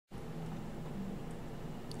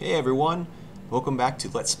Hey everyone, welcome back to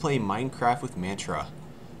Let's Play Minecraft with Mantra. I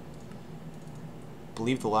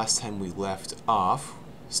believe the last time we left off,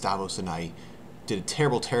 Stavos and I did a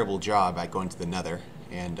terrible job at going to the Nether,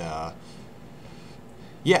 and yeah,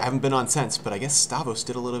 I haven't been on since, but I guess Stavos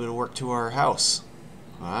did a little bit of work to our house.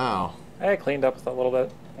 Wow. I cleaned up a little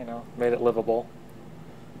bit, made it livable,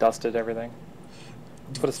 dusted everything,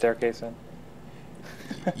 put a staircase in.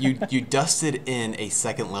 You dusted in a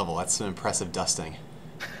second level. That's some impressive dusting.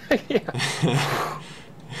 Yeah.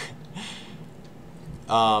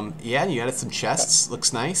 Yeah, you added some chests.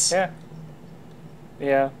 Looks nice. Yeah.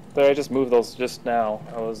 Yeah. I just moved those just now.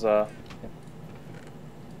 I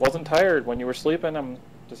wasn't tired when you were sleeping. I'm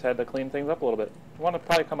just had to clean things up a little bit. You want to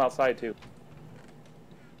probably come outside too.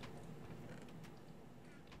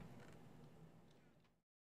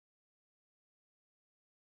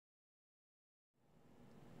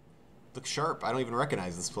 Looks sharp. I don't even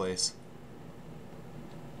recognize this place.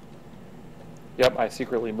 Yep, I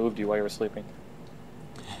secretly moved you while you were sleeping.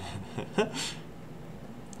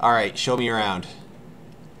 Alright, show me around.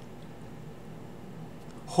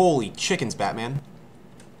 Holy chickens, Batman.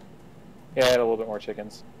 Yeah, I had a little bit more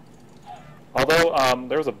chickens. Although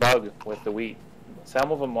there was a bug with the wheat.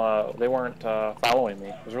 Some of them they weren't following me.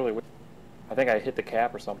 It was really weird. I think I hit the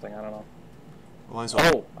cap or something. I don't know. Well,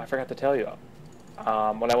 Oh, I forgot to tell you.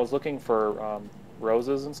 When I was looking for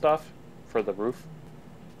roses and stuff for the roof,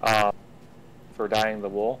 for dyeing the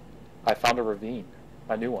wool, I found a ravine,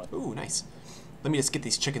 a new one. ooh, nice. Let me just get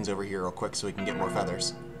these chickens over here real quick so we can get more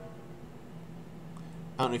feathers.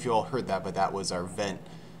 I don't know if you all heard that, but that was our vent.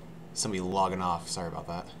 Somebody logging off. Sorry about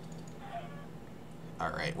that.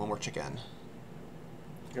 Alright, one more chicken.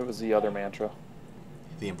 It was the other mantra.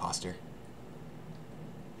 The imposter.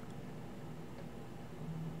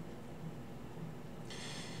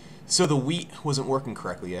 So the wheat wasn't working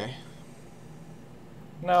correctly, eh?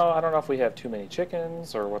 No, I don't know if we have too many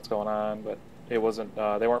chickens or what's going on, but it wasn't.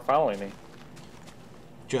 They weren't following me. Do you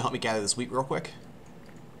want to help me gather this wheat real quick?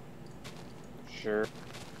 Sure.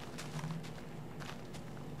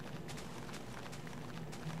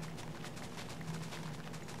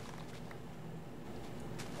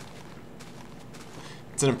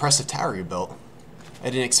 It's an impressive tower you built.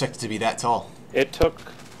 I didn't expect it to be that tall. It took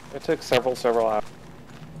several hours,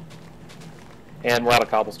 and we're out of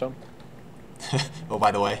cobblestone. Oh,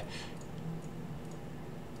 by the way.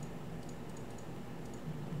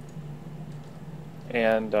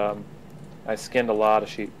 And I skinned a lot of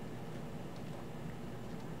sheep.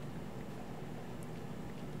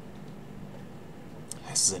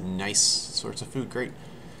 This is a nice source of food. Great.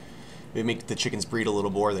 Maybe make the chickens breed a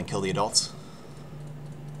little more, then kill the adults.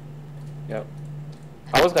 Yep.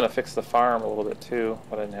 I was gonna fix the farm a little bit too,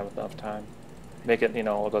 but I didn't have enough time. Make it,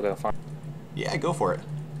 look like a farm. Yeah, go for it.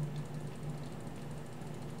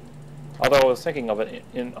 Although I was thinking of it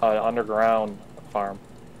in an underground farm.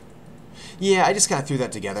 Yeah, I just kind of threw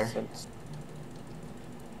that together. Since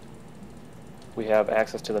we have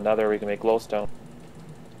access to the Nether, we can make glowstone.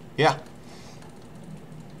 Yeah.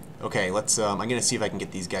 Okay, let's, I'm gonna see if I can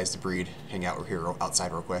get these guys to breed. Hang out here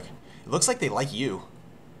outside real quick. It looks like they like you.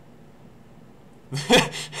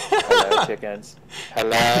 Hello, chickens.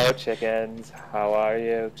 Hello, chickens. How are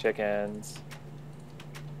you, chickens?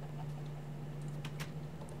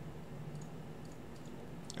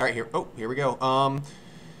 Alright, here, oh, here we go.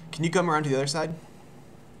 Can you come around to the other side?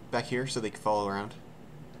 Back here, so they can follow around.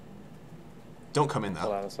 Don't come in, though.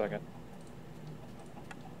 Hold on a second.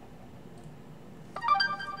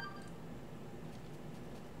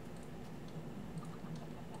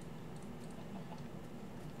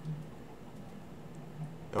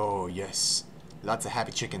 Oh, yes. Lots of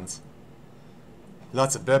happy chickens.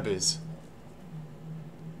 Lots of babies.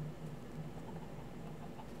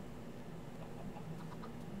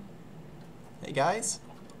 Hey, guys.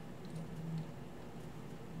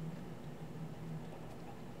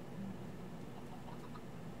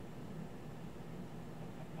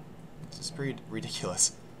 This is pretty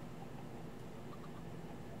ridiculous.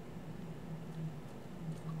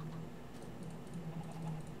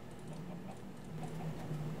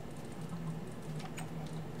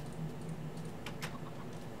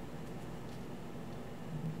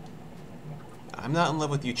 I'm not in love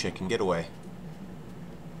with you, chicken. Get away.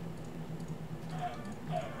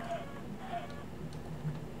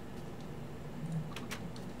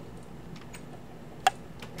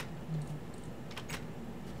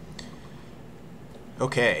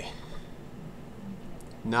 Okay.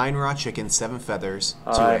 9 raw chickens, 7 feathers,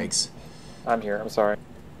 2 eggs. I'm here. I'm sorry.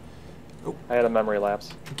 Oh. I had a memory lapse.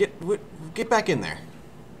 Get back in there.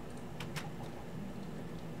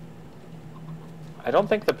 I don't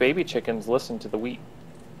think the baby chickens listen to the wheat.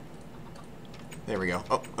 There we go.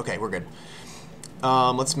 Oh, okay, we're good.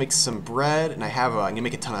 Let's make some bread, and I'm gonna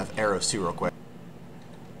make a ton of arrows too, real quick.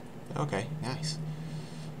 Okay, nice.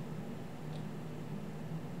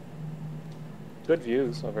 Good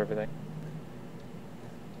views of everything.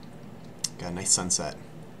 Got a nice sunset.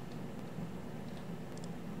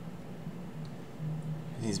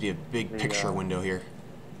 There needs to be a big picture window here.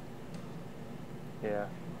 Yeah.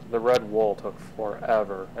 The red wool took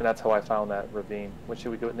forever, and that's how I found that ravine.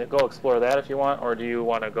 Should we go explore that if you want, or do you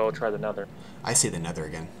want to go try the Nether? I say the Nether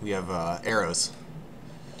again. We have arrows.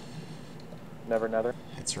 Nether?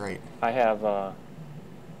 That's right. I have, I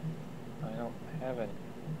don't have any.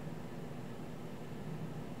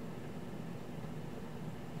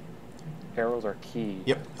 Arrows are key.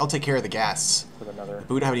 Yep, I'll take care of the gas. For the Nether.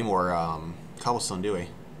 But we don't have any more cobblestone, do we?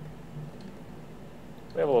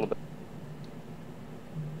 We have a little bit.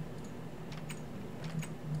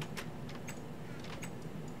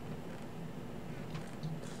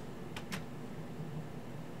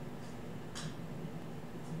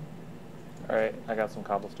 Alright, I got some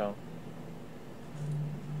cobblestone.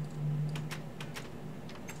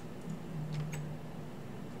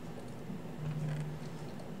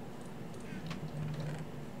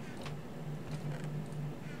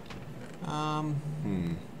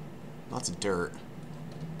 Lots of dirt.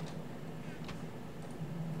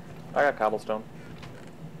 I got cobblestone.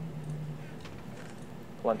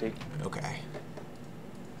 Plenty. Okay.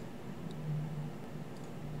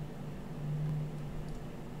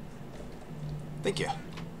 Thank you.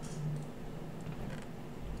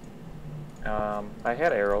 I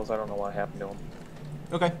had arrows. I don't know what happened to them.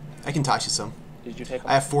 Okay, I can toss you some. Did you take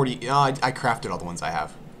them? I have 40. I crafted all the ones I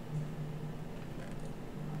have.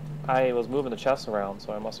 I was moving the chests around,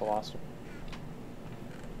 so I must have lost them.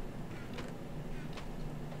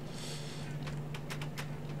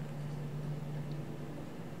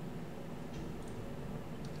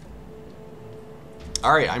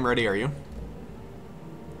 All right, I'm ready. Are you?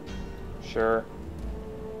 Sure.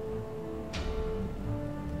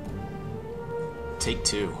 Take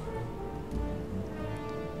two.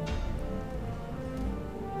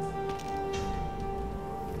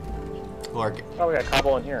 Lark. Oh, we got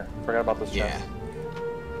cobble in here. Forgot about this Yeah. chest.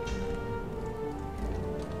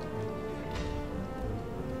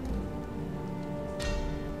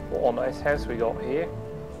 Oh, nice house we got here.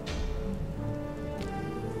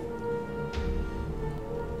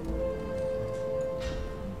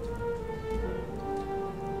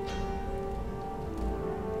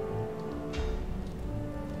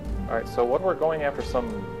 Alright, so what we're going after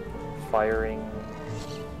some firing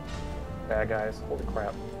bad guys. Holy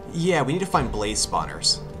crap. Yeah, we need to find blaze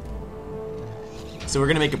spawners. So we're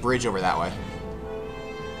gonna make a bridge over that way.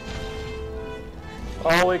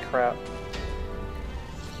 Holy crap.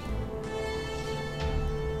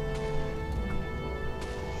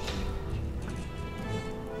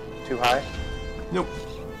 Too high? Nope.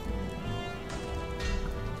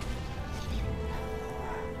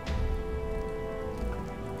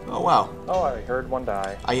 Oh wow. Oh, I heard one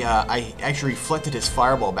die. I actually reflected his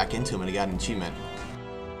fireball back into him and he got an achievement.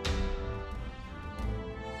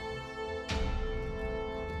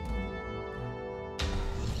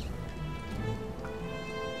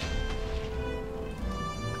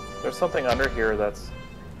 There's something under here that's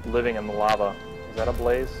living in the lava. Is that a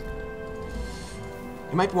blaze?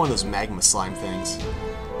 It might be one of those magma slime things.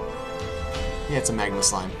 Yeah, it's a magma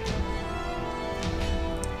slime.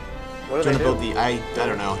 What Do you do want they to do? build the? I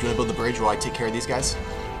don't know. Do you want to build the bridge while I take care of these guys?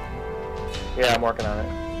 Yeah, I'm working on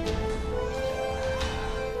it.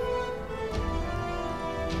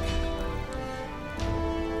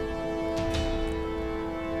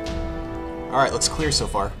 All right, looks clear so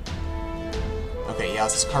far. Okay, yeah,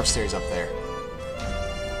 let's carve stairs up there.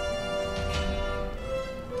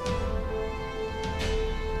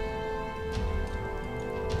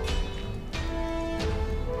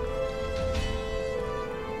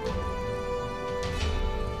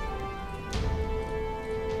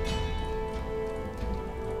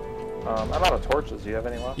 I'm out of torches. Do you have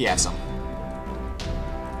any left? Yeah, some.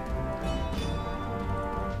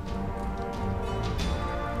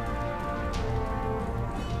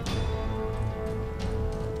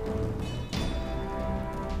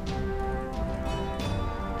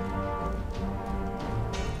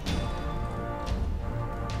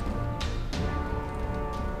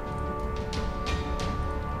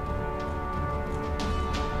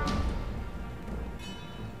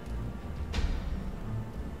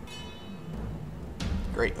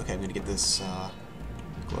 Great, okay, I'm gonna get this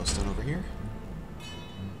glowstone over here.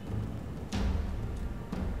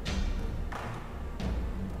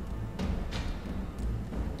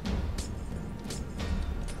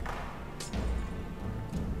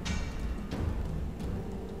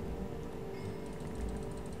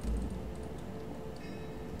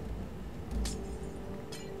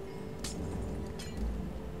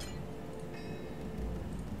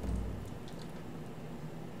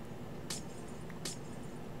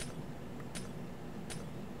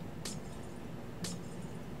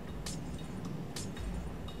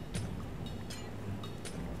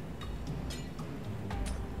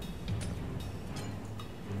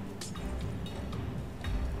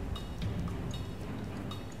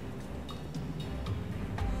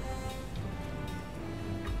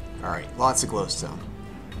 Alright, lots of glowstone.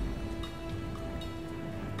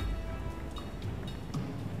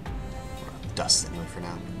 Dust anyway for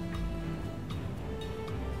now.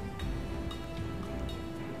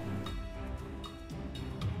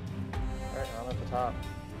 Alright, I'm at the top.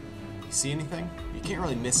 You see anything? You can't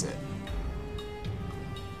really miss it.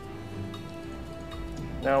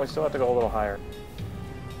 No, we still have to go a little higher.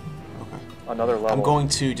 Okay. Another level. I'm going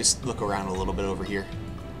to just look around a little bit over here.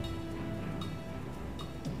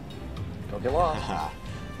 Don't get lost. Haha.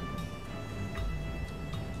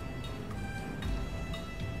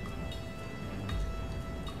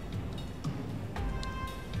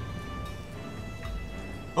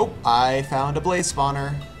 Oh, I found a blaze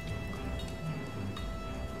spawner.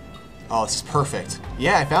 Oh, this is perfect.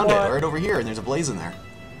 Yeah, I found it What? right over here, and there's a blaze in there.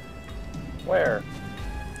 Where?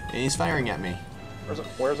 And he's firing at me.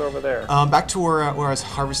 Where's over there? Back to where I was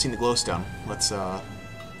harvesting the glowstone. Let's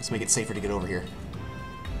make it safer to get over here.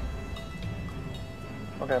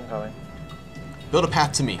 Okay, I'm coming. Build a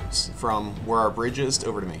path to me from where our bridge is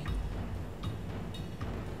over to me.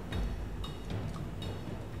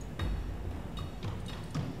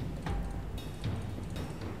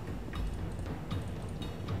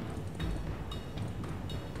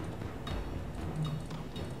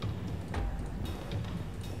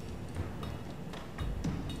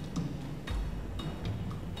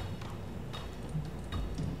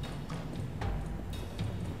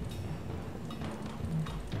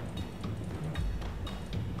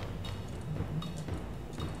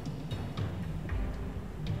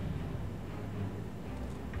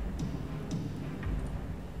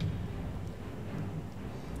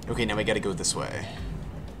 Okay, now we gotta go this way.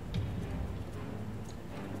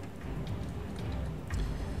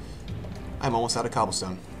 I'm almost out of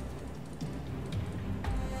cobblestone.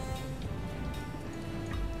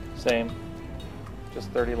 Same. Just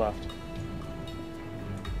 30 left.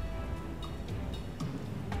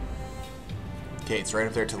 Okay, it's right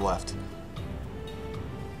up there to the left.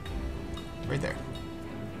 Right there.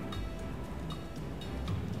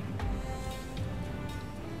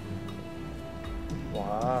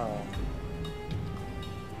 Wow.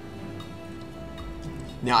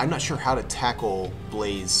 Now, I'm not sure how to tackle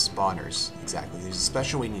blaze spawners exactly. There's a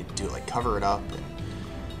special way you need to do it, like cover it up,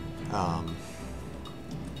 and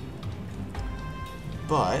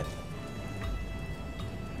but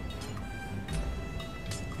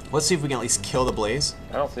let's see if we can at least kill the blaze.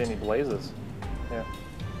 I don't see any blazes. Yeah.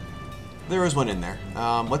 There is one in there.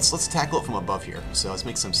 Let's tackle it from above here. So let's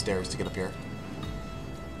make some stairs to get up here.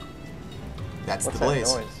 That's What's the that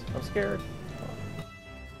blaze. noise? I'm scared.